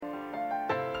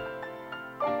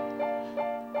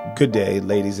Good day,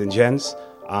 ladies and gents.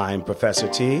 I'm Professor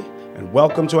T, and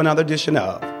welcome to another edition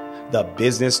of The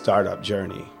Business Startup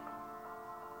Journey.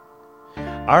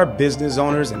 Our business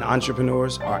owners and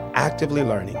entrepreneurs are actively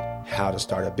learning how to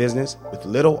start a business with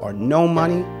little or no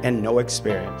money and no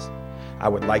experience. I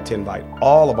would like to invite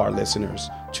all of our listeners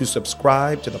to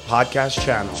subscribe to the podcast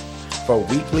channel for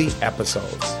weekly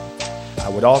episodes. I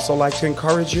would also like to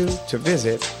encourage you to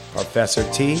visit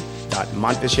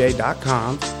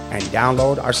professort.monfichet.com and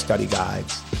download our study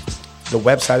guides. The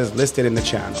website is listed in the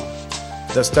channel.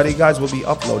 The study guides will be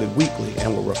uploaded weekly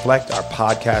and will reflect our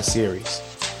podcast series.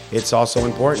 It's also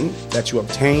important that you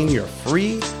obtain your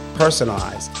free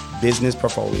personalized business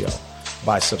portfolio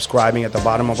by subscribing at the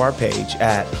bottom of our page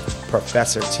at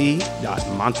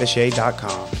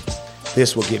professort.monfichet.com.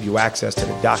 This will give you access to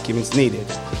the documents needed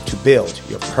to build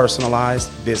your personalized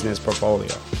business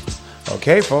portfolio.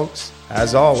 Okay, folks,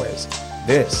 as always,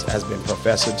 this has been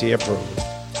Professor T approved.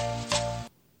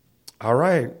 All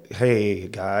right. Hey,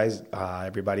 guys,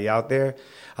 everybody out there.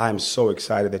 I'm so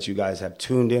excited that you guys have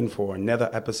tuned in for another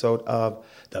episode of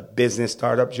The Business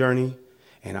Startup Journey,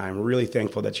 and I'm really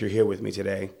thankful that you're here with me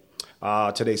today.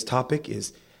 Today's topic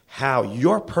is how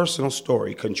your personal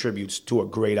story contributes to a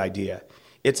great idea.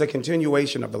 It's a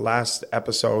continuation of the last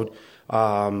episode,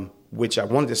 which I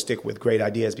wanted to stick with great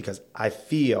ideas because I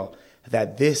feel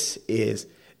that this is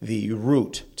the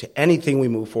root to anything we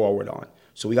move forward on.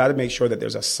 So we got to make sure that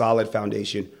there's a solid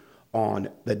foundation on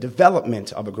the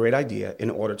development of a great idea in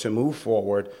order to move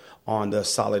forward on the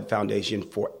solid foundation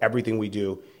for everything we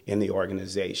do in the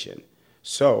organization.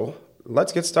 So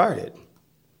let's get started.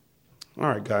 All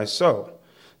right, guys. So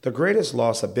the greatest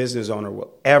loss a business owner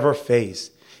will ever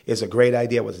face is a great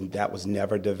idea that was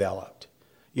never developed.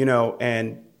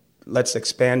 And let's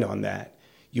expand on that.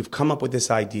 You've come up with this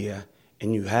idea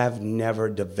and you have never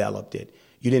developed it.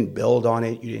 You didn't build on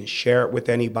it. You didn't share it with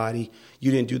anybody.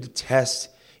 You didn't do the tests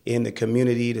in the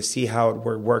community to see how it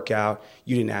would work out.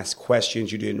 You didn't ask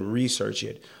questions. You didn't research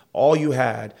it. All you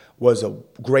had was a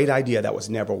great idea that was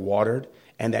never watered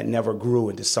and that never grew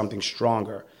into something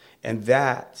stronger. And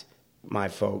that, my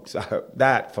folks,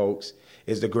 folks,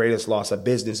 is the greatest loss a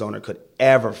business owner could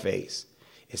ever face,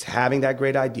 is having that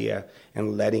great idea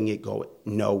and letting it go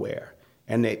nowhere.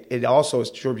 And it also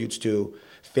attributes to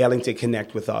failing to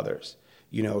connect with others.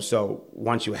 So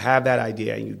once you have that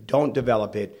idea and you don't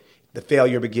develop it, the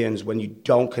failure begins when you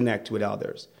don't connect with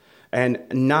others and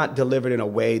not delivered in a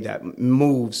way that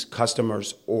moves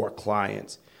customers or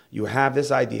clients. You have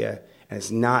this idea and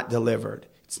it's not delivered.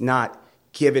 It's not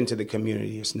given to the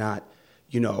community. It's not,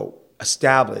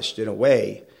 established in a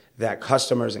way that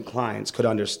customers and clients could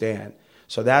understand.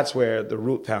 So that's where the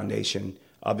root foundation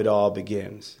of it all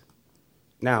begins.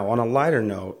 Now, on a lighter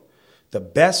note, the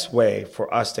best way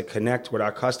for us to connect with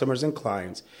our customers and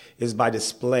clients is by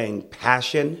displaying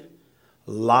passion,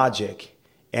 logic,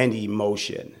 and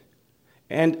emotion.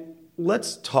 And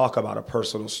let's talk about a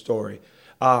personal story.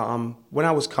 When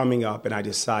I was coming up and I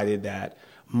decided that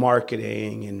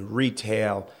marketing and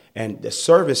retail and the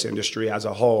service industry as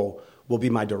a whole will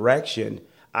be my direction,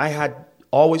 I had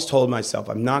always told myself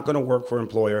I'm not going to work for an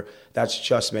employer that's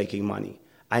just making money.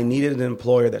 I needed an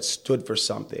employer that stood for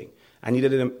something. I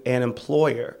needed an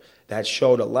employer that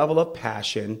showed a level of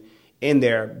passion in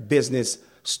their business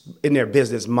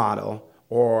model,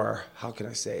 or how can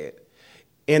I say it,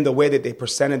 in the way that they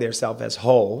presented themselves as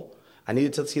whole. I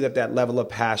needed to see that level of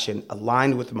passion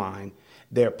aligned with mine,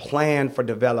 their plan for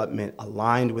development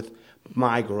aligned with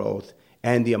my growth,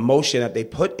 and the emotion that they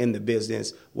put in the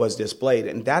business was displayed.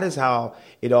 And that is how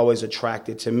it always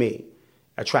attracted me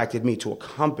to a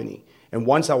company. And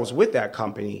once I was with that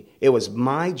company, it was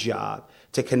my job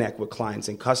to connect with clients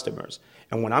and customers.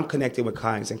 And when I'm connected with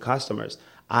clients and customers,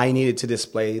 I needed to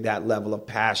display that level of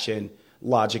passion,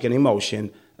 logic, and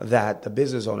emotion that the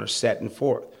business owner set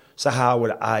forth. So how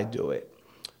would I do it?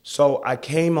 So I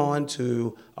came on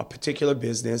to a particular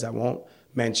business. I won't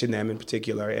mention them in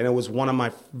particular. And it was one of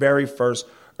my very first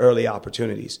early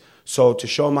opportunities. So to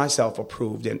show myself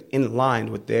approved and in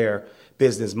line with their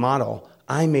business model,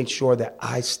 I made sure that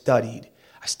I studied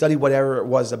whatever it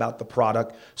was about the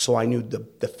product, so I knew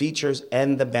the features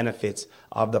and the benefits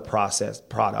of the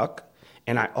product.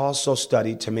 And I also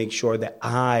studied to make sure that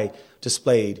I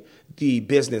displayed the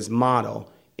business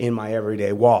model in my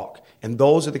everyday walk. And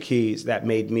those are the keys that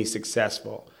made me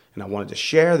successful. And I wanted to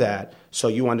share that so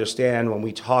you understand when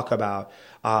we talk about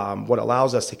what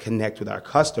allows us to connect with our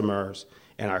customers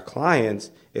and our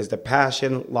clients is the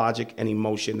passion, logic, and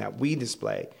emotion that we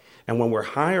display. And when we're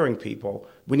hiring people,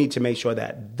 we need to make sure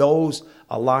that those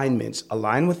alignments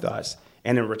align with us,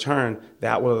 and in return,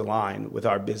 that will align with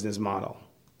our business model.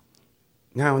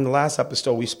 Now, in the last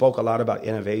episode, we spoke a lot about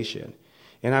innovation.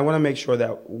 And I want to make sure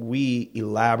that we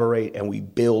elaborate and we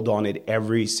build on it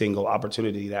every single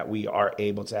opportunity that we are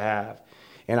able to have.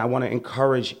 And I want to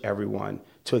encourage everyone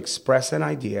to express an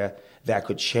idea that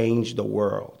could change the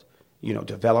world.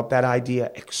 Develop that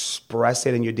idea, express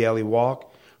it in your daily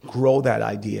walk, grow that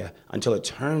idea until it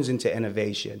turns into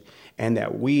innovation, and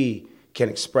that we can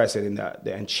express it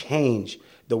and change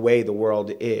the way the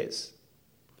world is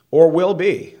or will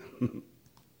be.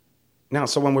 Now,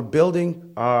 so when we're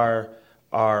building when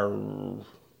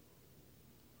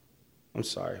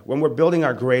we're building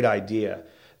our great idea,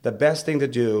 the best thing to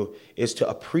do is to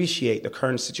appreciate the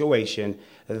current situation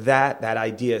that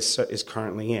idea is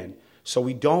currently in. So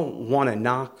we don't want to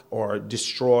knock or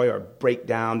destroy or break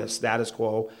down the status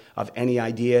quo of any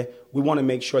idea. We want to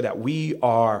make sure that we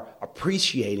are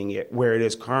appreciating it where it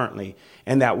is currently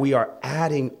and that we are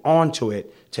adding onto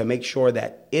it to make sure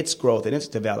that its growth and its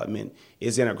development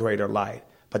is in a greater light.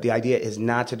 But the idea is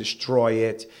not to destroy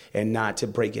it and not to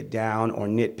break it down or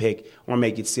nitpick or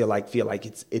make it feel like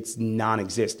it's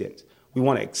non-existent. We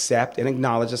want to accept and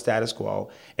acknowledge the status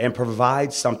quo and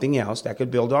provide something else that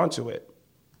could build onto it.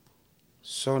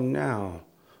 So now,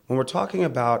 when we're talking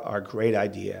about our great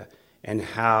idea and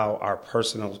how our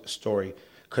personal story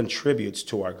contributes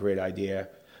to our great idea,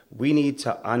 we need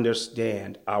to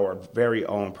understand our very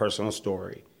own personal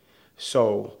story.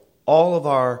 So all of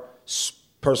our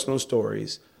personal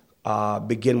stories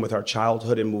begin with our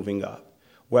childhood and moving up,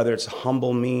 whether it's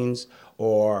humble means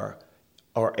or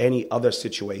any other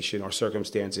situation or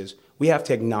circumstances. We have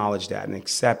to acknowledge that and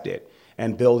accept it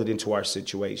and build it into our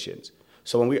situations.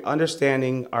 So when we're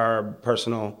understanding our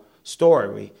personal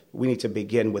story, we need to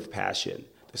begin with passion.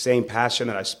 The same passion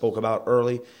that I spoke about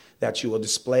early that you will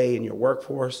display in your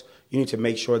workforce, you need to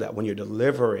make sure that when you're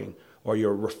delivering or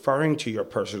you're referring to your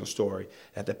personal story,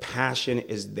 that the passion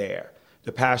is there.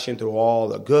 The passion through all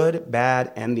the good,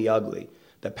 bad, and the ugly.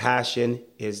 The passion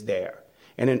is there.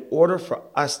 And in order for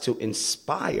us to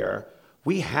inspire,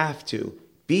 we have to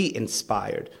be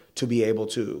inspired to be able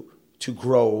to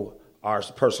grow our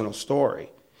personal story.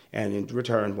 And in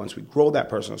return, once we grow that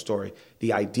personal story,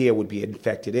 the idea would be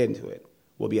affected into it.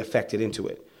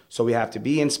 So we have to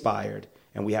be inspired,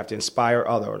 and we have to inspire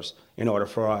others in order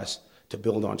for us to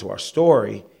build onto our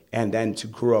story and then to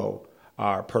grow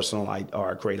our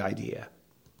our great idea.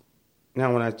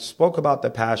 Now, when I spoke about the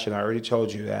passion, I already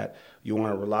told you that you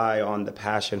want to rely on the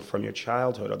passion from your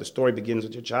childhood, or the story begins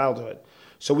with your childhood.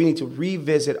 So we need to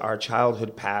revisit our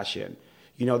childhood passion.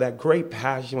 That great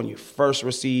passion when you first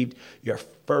received your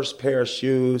first pair of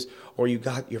shoes, or you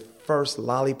got your first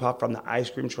lollipop from the ice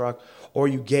cream truck, or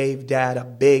you gave dad a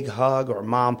big hug or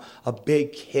mom a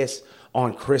big kiss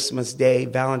on Christmas Day,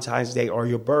 Valentine's Day, or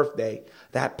your birthday.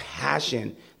 That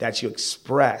passion that you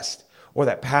expressed, or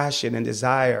that passion and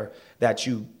desire that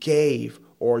you gave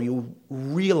or you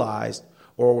realized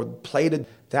or played,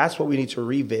 that's what we need to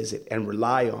revisit and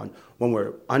rely on when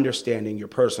we're understanding your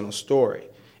personal story.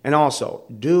 And also,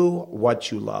 do what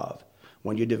you love.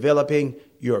 When you're developing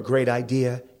your great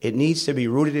idea, it needs to be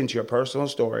rooted into your personal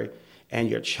story and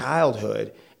your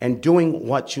childhood and doing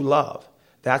what you love.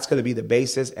 That's going to be the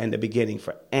basis and the beginning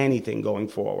for anything going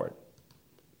forward.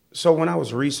 So when I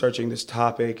was researching this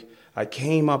topic, I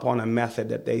came up on a method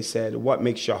that they said, what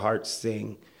makes your heart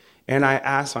sing? And I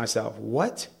asked myself,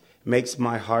 what makes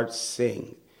my heart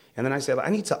sing? And then I said, I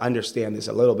need to understand this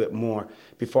a little bit more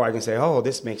before I can say, oh,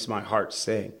 this makes my heart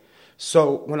sing.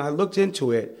 So when I looked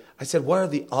into it, I said, what are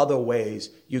the other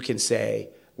ways you can say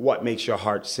what makes your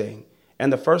heart sing?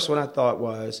 And the first one I thought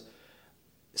was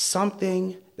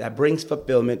something that brings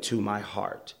fulfillment to my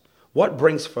heart. What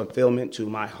brings fulfillment to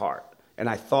my heart? And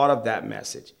I thought of that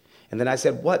message. And then I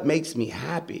said, what makes me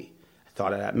happy? I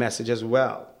thought of that message as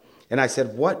well. And I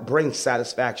said, what brings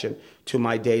satisfaction to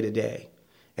my day-to-day?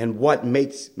 And what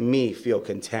makes me feel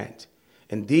content?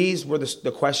 And these were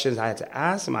the questions I had to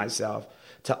ask myself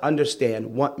to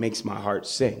understand what makes my heart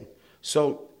sing.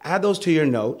 So add those to your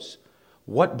notes.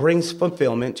 What brings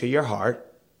fulfillment to your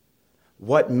heart?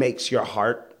 What makes your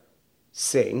heart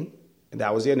sing? And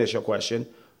that was the initial question.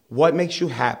 What makes you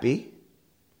happy?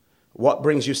 What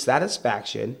brings you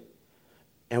satisfaction?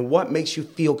 And what makes you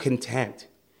feel content?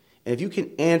 And if you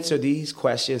can answer these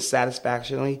questions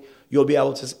satisfactorily, you'll be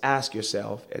able to ask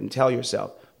yourself and tell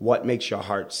yourself what makes your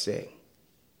heart sing.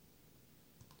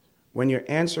 When you're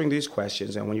answering these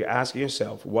questions and when you're asking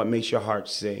yourself what makes your heart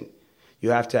sing, you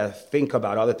have to think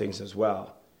about other things as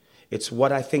well. It's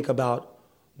what I think about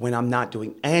when I'm not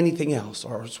doing anything else,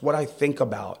 or it's what I think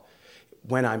about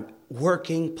when I'm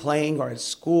working, playing, or at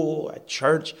school, at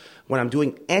church, when I'm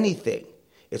doing anything.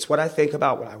 It's what I think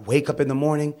about when I wake up in the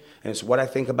morning, and it's what I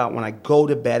think about when I go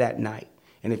to bed at night.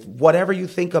 And if whatever you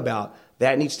think about,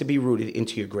 that needs to be rooted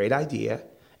into your great idea,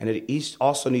 and it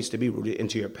also needs to be rooted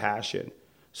into your passion.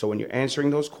 So when you're answering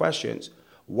those questions,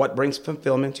 what brings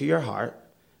fulfillment to your heart?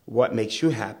 What makes you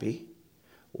happy?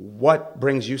 What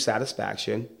brings you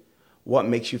satisfaction? What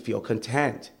makes you feel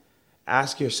content?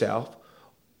 Ask yourself,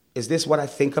 is this what I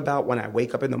think about when I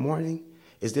wake up in the morning?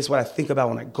 Is this what I think about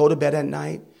when I go to bed at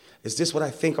night? Is this what I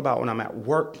think about when I'm at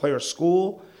work, play, or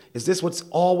school? Is this what's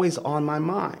always on my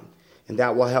mind? And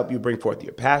that will help you bring forth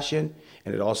your passion,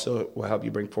 and it also will help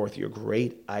you bring forth your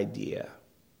great idea.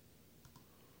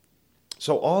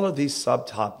 So all of these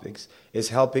subtopics is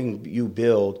helping you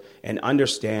build and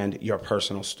understand your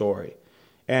personal story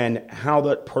and how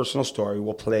that personal story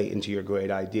will play into your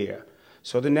great idea.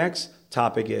 So the next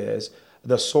topic is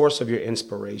the source of your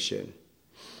inspiration.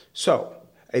 So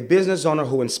a business owner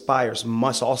who inspires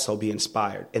must also be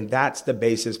inspired, and that's the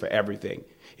basis for everything.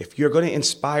 If you're going to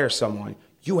inspire someone,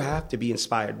 you have to be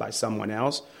inspired by someone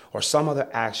else or some other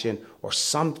action or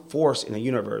some force in the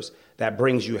universe that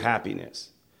brings you happiness.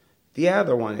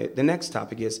 The next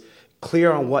topic is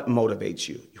clear on what motivates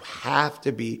you. You have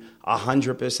to be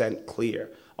 100%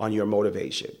 clear on your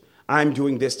motivation. I'm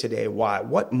doing this today. Why?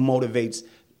 What motivates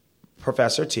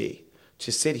Professor T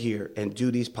to sit here and do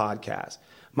these podcasts?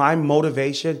 My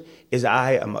motivation is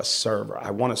I am a server. I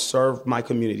want to serve my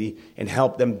community and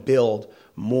help them build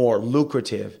more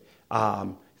lucrative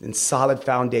and solid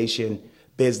foundation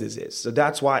businesses. So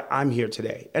that's why I'm here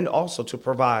today, and also to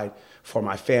provide for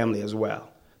my family as well.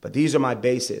 But these are my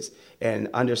bases and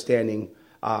understanding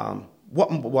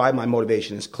why my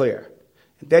motivation is clear.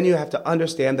 And then you have to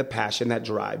understand the passion that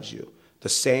drives you. The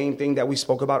same thing that we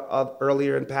spoke about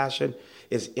earlier in passion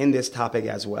is in this topic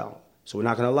as well. So we're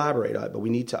not going to elaborate on it, but we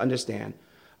need to understand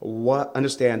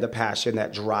the passion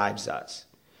that drives us.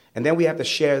 And then we have to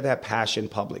share that passion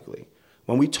publicly.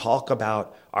 When we talk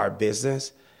about our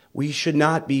business, we should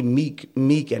not be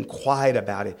meek and quiet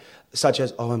about it, such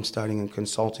as, oh, I'm starting a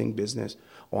consulting business,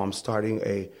 or I'm starting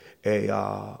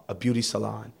a beauty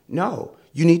salon. No,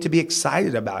 you need to be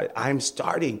excited about it. I'm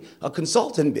starting a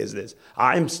consulting business.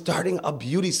 I'm starting a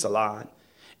beauty salon.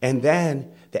 And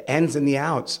then the ins and the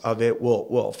outs of it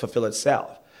will fulfill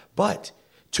itself. But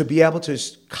to be able to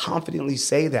confidently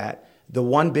say that, the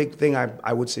one big thing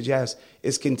I would suggest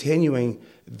is continuing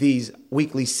these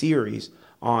weekly series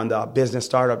on the business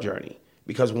startup journey.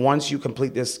 Because once you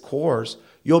complete this course,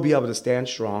 you'll be able to stand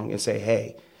strong and say,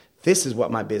 hey, this is what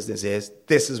my business is.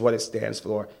 This is what it stands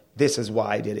for. This is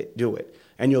why I do it.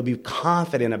 And you'll be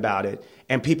confident about it.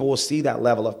 And people will see that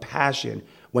level of passion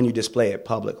when you display it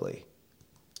publicly.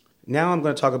 Now I'm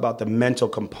going to talk about the mental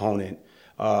component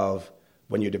of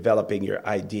when you're developing your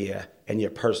idea and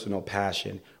your personal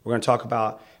passion. We're going to talk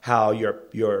about how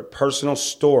your personal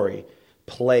story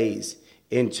plays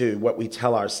into what we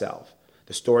tell ourselves,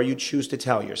 the story you choose to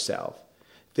tell yourself.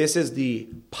 This is a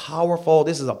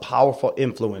powerful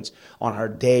influence on our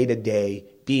day-to-day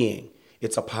being.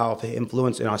 It's a powerful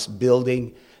influence in us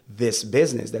building this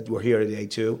business that we're here today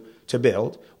to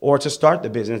build, or to start the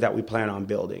business that we plan on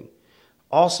building.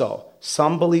 Also,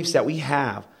 some beliefs that we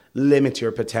have limit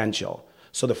your potential.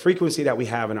 So the frequency that we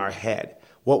have in our head,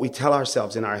 what we tell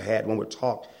ourselves in our head when we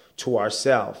talk to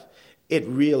ourselves, it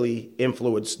really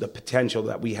influences the potential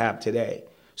that we have today.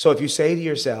 So if you say to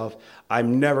yourself,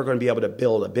 I'm never going to be able to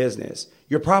build a business,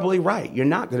 you're probably right. You're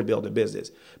not going to build a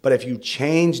business. But if you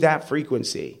change that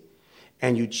frequency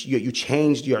and you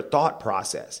change your thought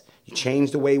process, you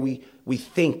change the way we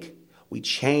think, we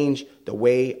change the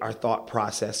way our thought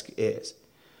process is.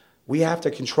 We have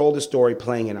to control the story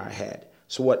playing in our head.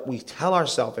 So what we tell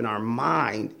ourselves in our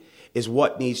mind is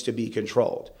what needs to be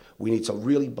controlled. We need to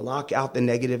really block out the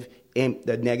negative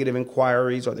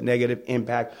inquiries or the negative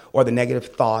impact or the negative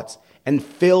thoughts and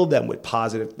fill them with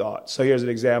positive thoughts. So here's an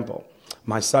example.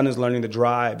 My son is learning to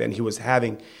drive, and he was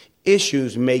having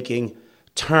issues making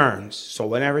turns. So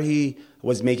whenever he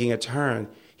was making a turn,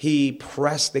 he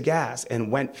pressed the gas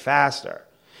and went faster.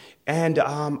 And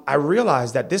I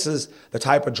realized that this is the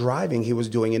type of driving he was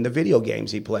doing in the video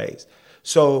games he plays.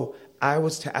 So I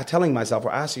was telling myself,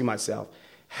 or asking myself,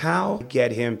 how to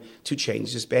get him to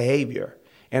change his behavior.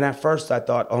 And at first I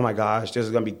thought, oh my gosh, this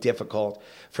is going to be difficult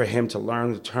for him to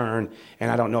learn to turn,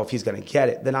 and I don't know if he's going to get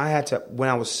it. Then when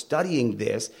I was studying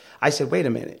this, I said, wait a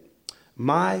minute.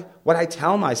 What I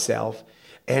tell myself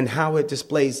and how it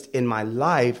displays in my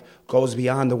life goes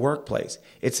beyond the workplace.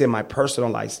 It's in my personal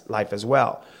life as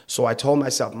well. So I told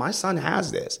myself, my son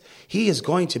has this. He is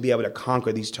going to be able to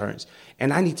conquer these turns,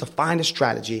 and I need to find a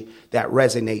strategy that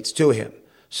resonates to him.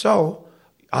 So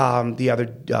the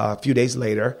other few days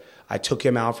later, I took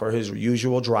him out for his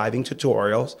usual driving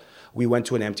tutorials. We went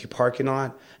to an empty parking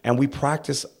lot and we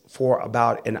practiced for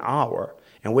about an hour.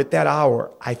 And with that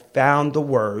hour, I found the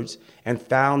words and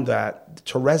found that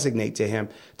to resonate to him,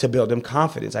 to build him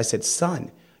confidence. I said,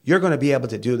 son, you're going to be able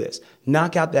to do this.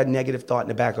 Knock out that negative thought in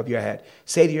the back of your head.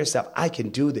 Say to yourself, I can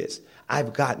do this.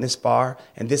 I've gotten this far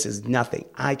and this is nothing.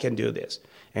 I can do this.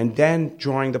 And then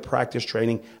during the practice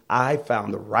training, I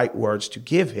found the right words to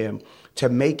give him to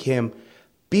make him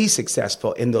be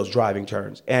successful in those driving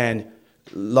turns. And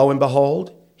lo and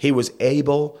behold, he was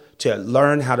able to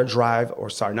learn how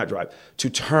to to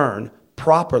turn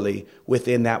properly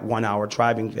within that 1 hour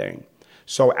driving thing.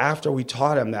 So after we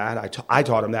taught him that, I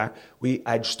taught him that,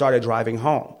 I started driving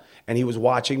home. And he was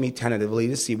watching me tentatively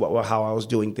to see how I was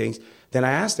doing things. Then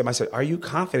I asked him, I said, are you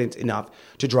confident enough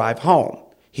to drive home?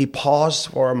 He paused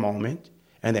for a moment,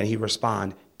 and then he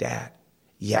responded, Dad,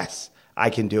 yes, I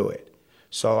can do it.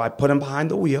 So I put him behind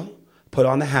the wheel, put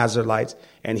on the hazard lights,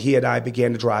 and he and I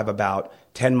began to drive about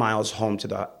 10 miles home to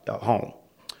the home.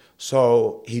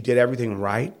 So he did everything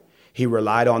right. He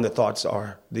relied on the thoughts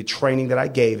or the training that I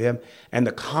gave him, and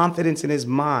the confidence in his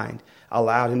mind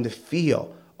allowed him to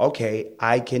feel, okay,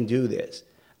 I can do this.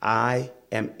 I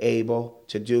am able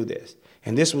to do this.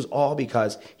 And this was all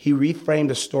because he reframed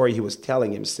the story he was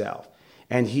telling himself.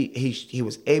 And he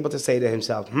was able to say to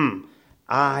himself,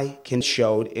 I can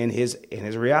show in his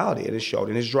reality. It is showed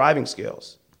in his driving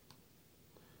skills.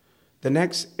 The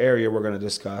next area we're going to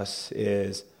discuss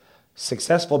is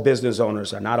successful business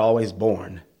owners are not always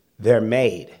born. They're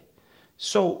made.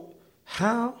 So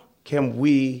how can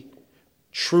we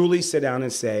truly sit down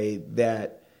and say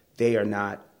that they are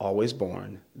not always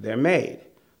born? They're made.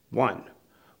 One,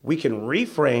 we can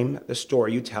reframe the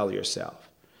story you tell yourself.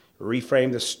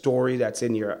 Reframe the story that's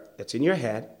in your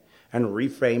head, and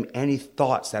reframe any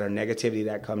thoughts that are negativity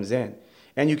that comes in.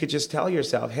 And you could just tell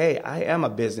yourself, hey, I am a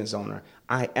business owner.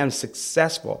 I am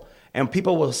successful. And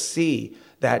people will see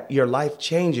that your life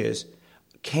changes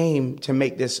came to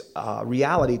make this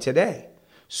reality today.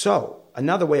 So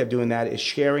another way of doing that is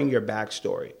sharing your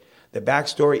backstory. The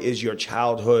backstory is your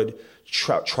childhood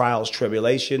trials,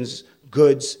 tribulations,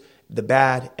 goods, the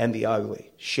bad, and the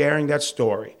ugly. Sharing that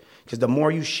story. Because the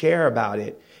more you share about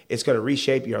it, it's going to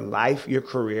reshape your life, your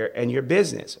career, and your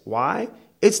business. Why?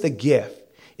 It's the gift.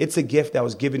 It's a gift that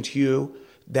was given to you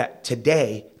that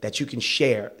today that you can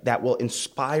share, that will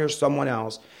inspire someone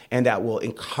else, and that will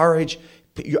encourage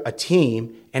a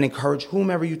team and encourage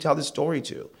whomever you tell the story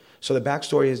to. So the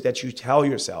backstory is that you tell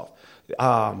yourself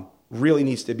really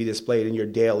needs to be displayed in your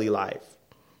daily life.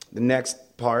 The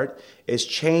next part is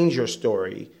change your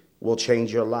story will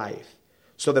change your life.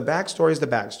 So the backstory is the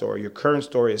backstory. Your current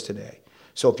story is today.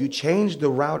 So if you change the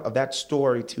route of that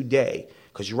story today,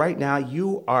 because right now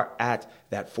you are at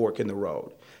that fork in the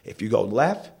road. If you go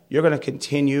left, you're going to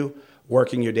continue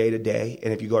working your day to day.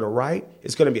 And if you go to right,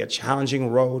 it's going to be a challenging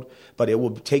road, but it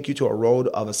will take you to a road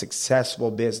of a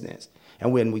successful business.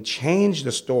 And when we change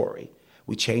the story,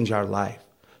 we change our life.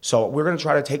 So we're going to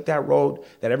try to take that road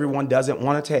that everyone doesn't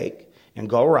want to take and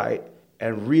go right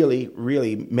and really,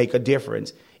 really make a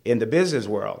difference in the business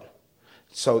world.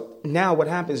 So now what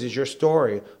happens is your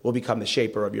story will become the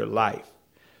shaper of your life.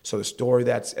 So the story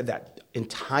that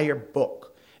entire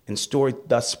book and story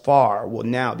thus far will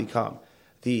now become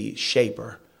the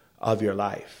shaper of your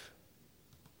life.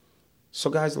 So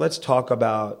guys, let's talk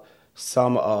about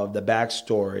some of the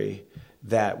backstory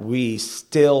that we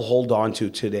still hold on to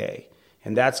today.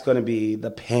 And that's going to be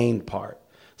the pain part.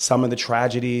 Some of the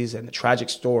tragedies and the tragic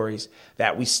stories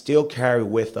that we still carry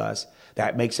with us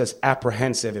that makes us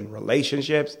apprehensive in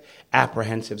relationships,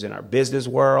 apprehensive in our business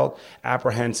world,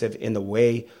 apprehensive in the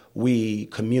way we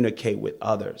communicate with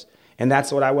others. And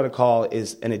that's what I want to call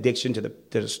is an addiction to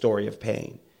the story of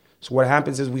pain. So what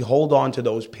happens is we hold on to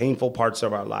those painful parts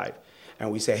of our life.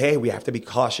 And we say, hey, we have to be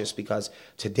cautious because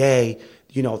today,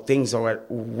 things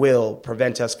will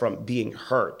prevent us from being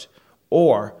hurt.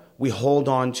 Or we hold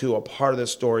on to a part of the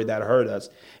story that hurt us,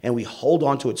 and we hold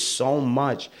on to it so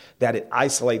much that it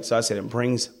isolates us and it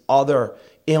brings other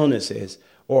illnesses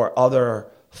or other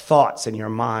thoughts in your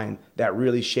mind that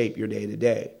really shape your day to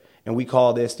day. And we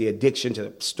call this the addiction to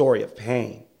the story of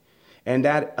pain. And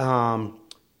that, I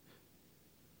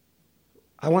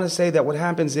want to say that what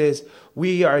happens is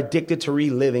we are addicted to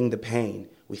reliving the pain.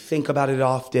 We think about it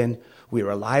often, we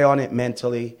rely on it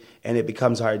mentally, and it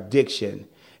becomes our addiction.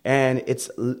 And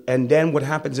then what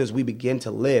happens is we begin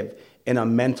to live in a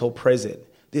mental prison.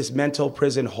 This mental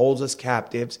prison holds us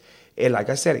captives. And like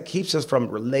I said, it keeps us from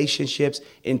relationships,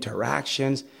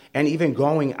 interactions, and even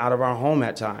going out of our home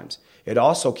at times. It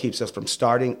also keeps us from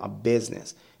starting a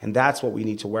business. And that's what we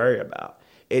need to worry about.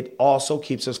 it also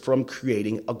keeps us from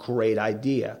creating a great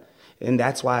idea. And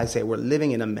that's why I say we're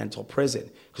living in a mental prison,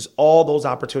 because all those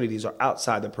opportunities are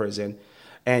outside the prison,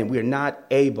 and we're not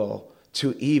able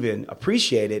to even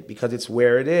appreciate it because it's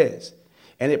where it is.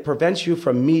 And it prevents you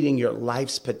from meeting your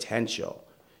life's potential.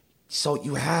 So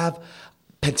you have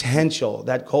potential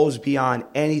that goes beyond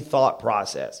any thought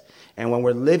process. And when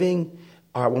we're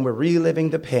reliving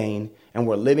the pain and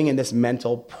we're living in this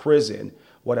mental prison,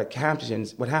 what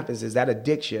happens is that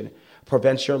addiction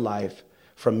prevents your life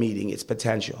from meeting its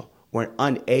potential. We're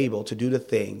unable to do the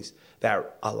things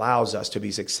that allows us to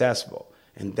be successful.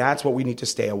 And that's what we need to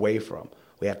stay away from.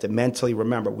 We have to mentally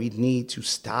remember we need to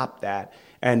stop that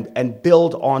and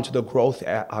build onto the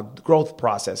growth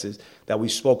processes that we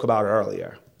spoke about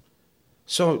earlier.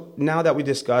 So now that we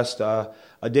discussed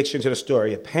addiction to the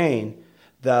story of pain,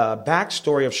 the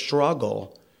backstory of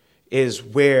struggle is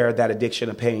where that addiction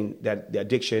the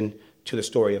addiction to the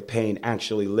story of pain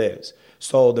actually lives.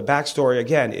 So the backstory,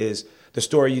 again, is the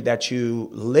story that you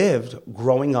lived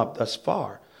growing up thus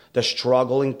far, the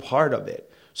struggling part of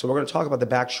it. So we're going to talk about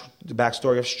the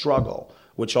backstory of struggle,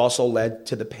 which also led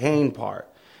to the pain part.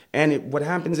 And what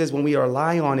happens is when we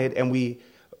rely on it and we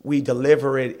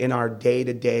deliver it in our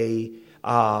day-to-day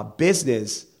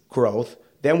business growth,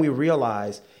 then we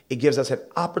realize it gives us an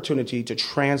opportunity to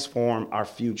transform our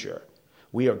future.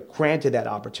 We are granted that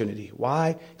opportunity.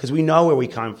 Why? Because we know where we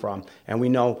come from, and we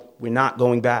know we're not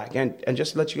going back. And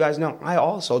just to let you guys know, I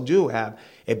also do have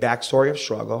a backstory of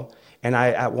struggle, and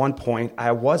at one point,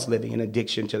 I was living in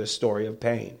addiction to the story of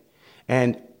pain.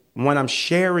 And when I'm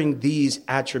sharing these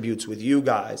attributes with you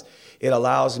guys, it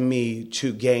allows me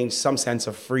to gain some sense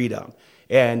of freedom.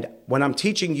 And when I'm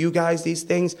teaching you guys these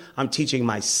things, I'm teaching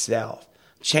myself,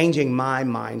 changing my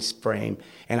mind frame,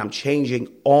 and I'm changing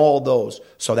all those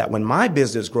so that when my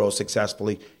business grows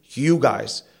successfully, you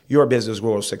guys, your business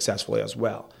grows successfully as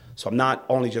well. So I'm not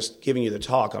only just giving you the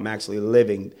talk, I'm actually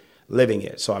living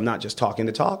it. So I'm not just talking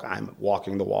the talk, I'm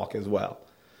walking the walk as well.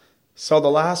 So the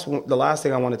last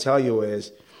thing I want to tell you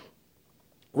is,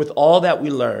 with all that we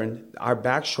learned, our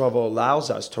back struggle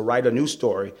allows us to write a new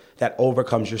story that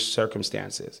overcomes your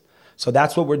circumstances. So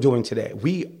that's what we're doing today.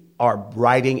 We are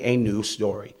writing a new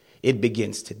story. It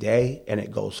begins today and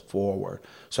it goes forward.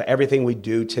 So everything we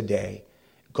do today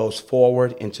goes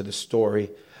forward into the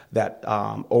story that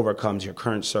overcomes your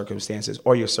current circumstances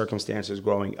or your circumstances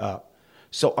growing up.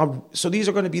 So these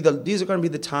are going to be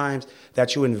the times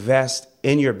that you invest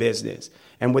in your business.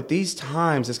 And with these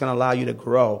times, it's going to allow you to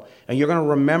grow. And you're going to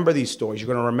remember these stories. You're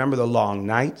going to remember the long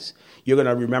nights. You're going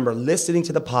to remember listening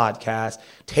to the podcast,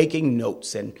 taking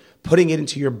notes and putting it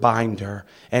into your binder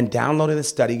and downloading the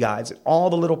study guides and all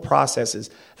the little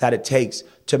processes that it takes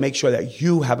to make sure that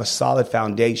you have a solid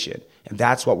foundation. And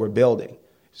that's what we're building.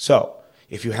 So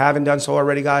if you haven't done so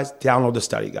already, guys, download the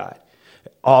study guide.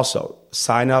 Also,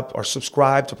 sign up or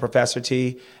subscribe to Professor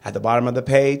T at the bottom of the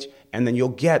page, and then you'll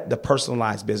get the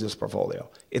personalized business portfolio.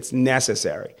 It's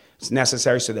necessary. It's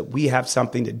necessary so that we have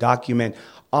something to document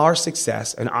our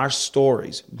success and our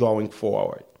stories going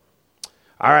forward.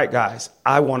 All right, guys,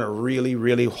 I want to really,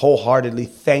 really wholeheartedly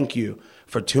thank you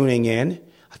for tuning in.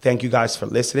 Thank you guys for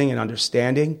listening and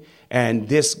understanding.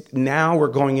 And now we're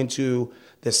going into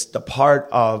the part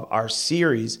of our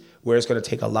series where it's going to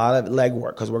take a lot of legwork,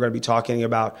 because we're going to be talking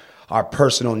about our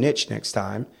personal niche next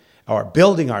time, or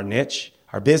building our niche,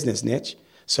 our business niche.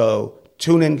 So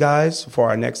tune in, guys, for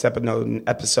our next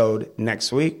episode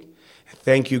next week.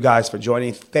 Thank you guys for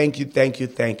joining. Thank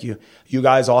you. You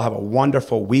guys all have a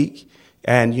wonderful week,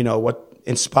 and you know what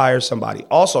inspires somebody.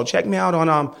 Also, check me out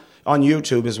on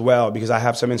YouTube as well, because I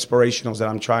have some inspirationals that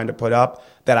I'm trying to put up,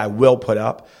 that I will put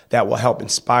up, that will help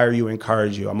inspire you,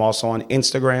 encourage you. I'm also on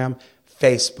Instagram,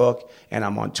 Facebook, and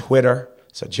I'm on Twitter,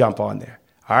 so jump on there.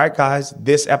 All right, guys,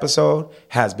 this episode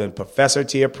has been Professor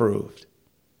T approved.